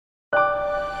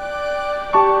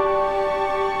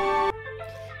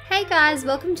guys,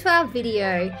 welcome to our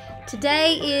video.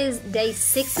 Today is day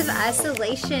 6 of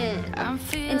isolation, and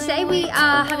today we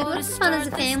are having lots of fun as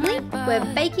a family. We're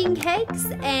baking cakes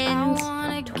and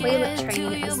toilet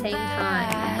training at the same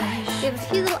time. We have a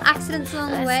few little accidents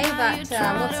along the way, but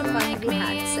lots of fun to be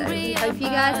had, so we hope you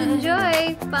guys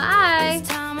enjoy. Bye!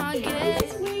 Oh,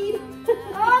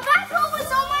 that's what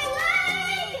was on my leg!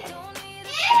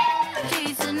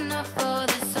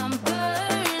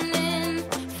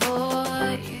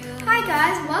 Hi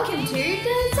guys, welcome to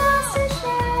Disaster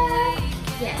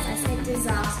Chef. Yes, I said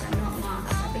disaster, not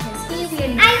master, because here we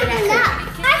are not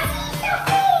I see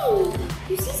something!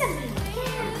 You see something?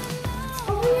 Yeah.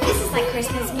 Oh, this is like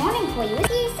Christmas morning for you.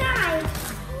 Inside.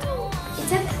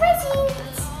 It's a present.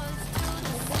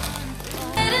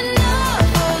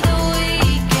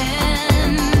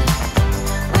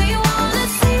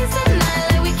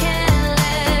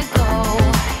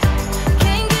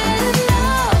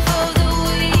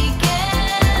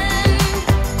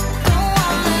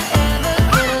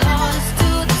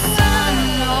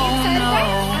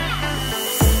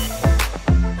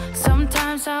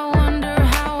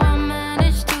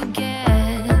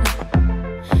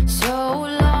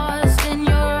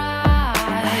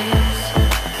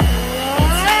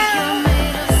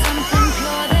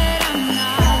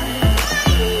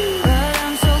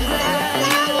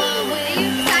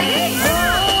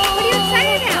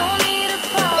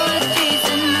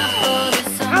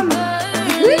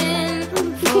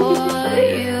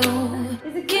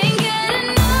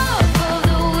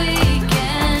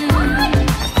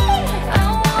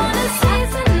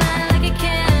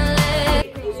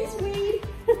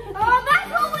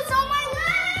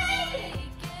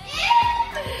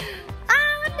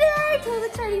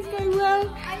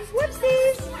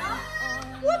 Whoopsies!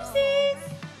 Whoopsies!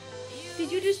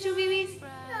 Did you just do wee-wees?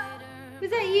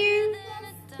 Was that you?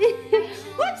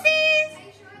 Whoopsies!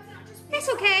 That's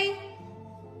okay.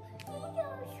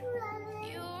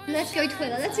 Let's go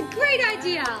toilet. That's a great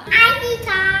idea. Icy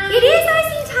time. It is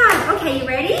icy time. Okay, you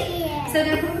ready? Yeah. So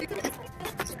they're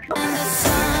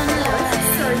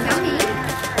so yummy.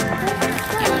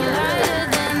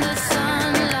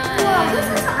 Whoa, this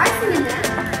is icing in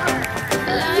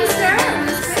there. You stir.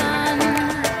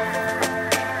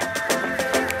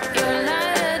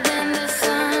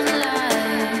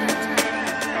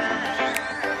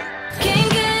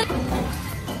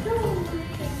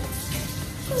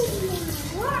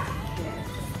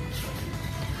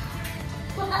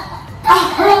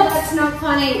 Oh, that's not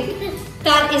funny.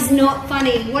 That is not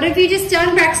funny. What have you just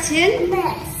done, Braxton?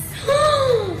 Mess.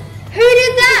 Who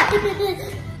did that?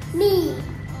 Me.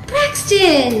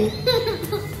 Braxton!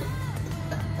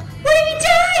 What have you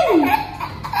done?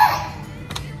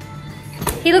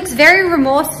 He looks very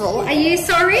remorseful. Are you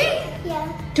sorry?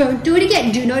 Yeah. Don't do it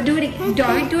again. Do not do it again.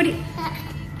 Don't do it again.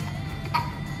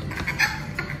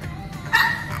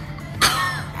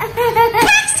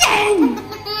 Braxton!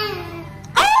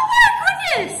 Oh my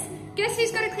goodness! Guess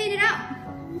who's got to clean it up?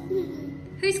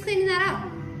 Who's cleaning that up?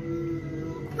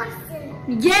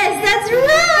 Yes, that's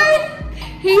right!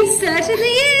 He certainly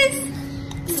is!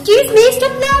 Excuse me,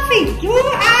 stop laughing! You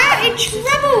are in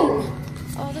trouble!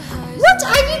 What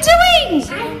are you doing?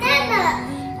 I never.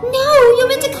 No, you're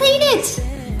meant to clean it!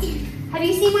 Have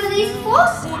you seen one of these before?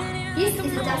 This is a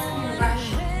dustpan and a brush.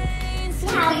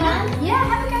 Yeah,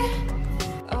 have a go.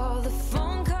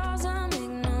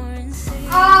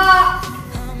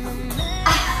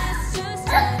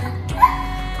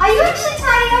 Are you actually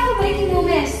tidying up or making more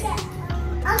mess?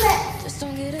 I'm it.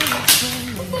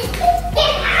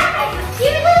 You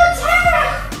little terror!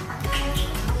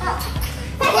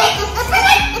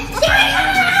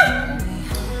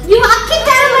 You are kicked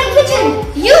out of my kitchen!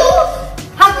 You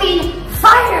have been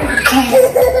fired!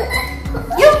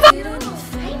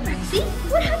 Hey Braxie,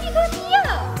 what have you got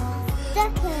here?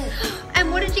 Stickers.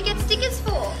 And what did you get stickers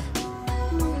for?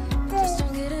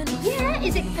 Yeah,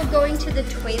 is it for going to the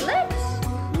toilet?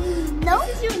 No.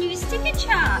 This is your new sticker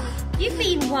chart. You've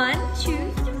been 1, 2,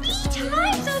 3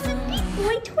 times on the big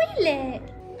boy toilet.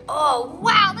 Oh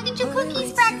wow, look at your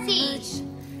cookies, Braxie.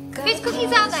 Whose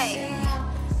cookies are they?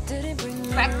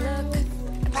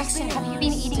 Braxton, have you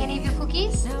been eating any of your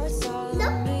cookies? No.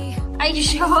 Are you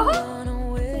sure?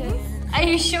 Are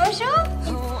you sure?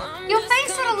 Your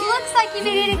face sort of looks like you've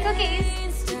been eating cookies.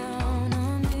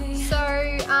 So,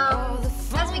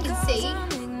 as we can see,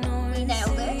 we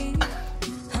nailed it.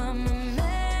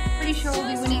 Pretty sure we'll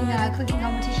be winning the cooking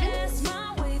competition.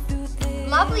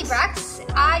 Lovely, Brax.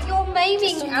 You're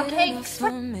maiming our cakes.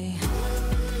 Welcome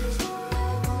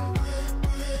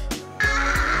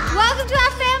to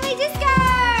our family disco!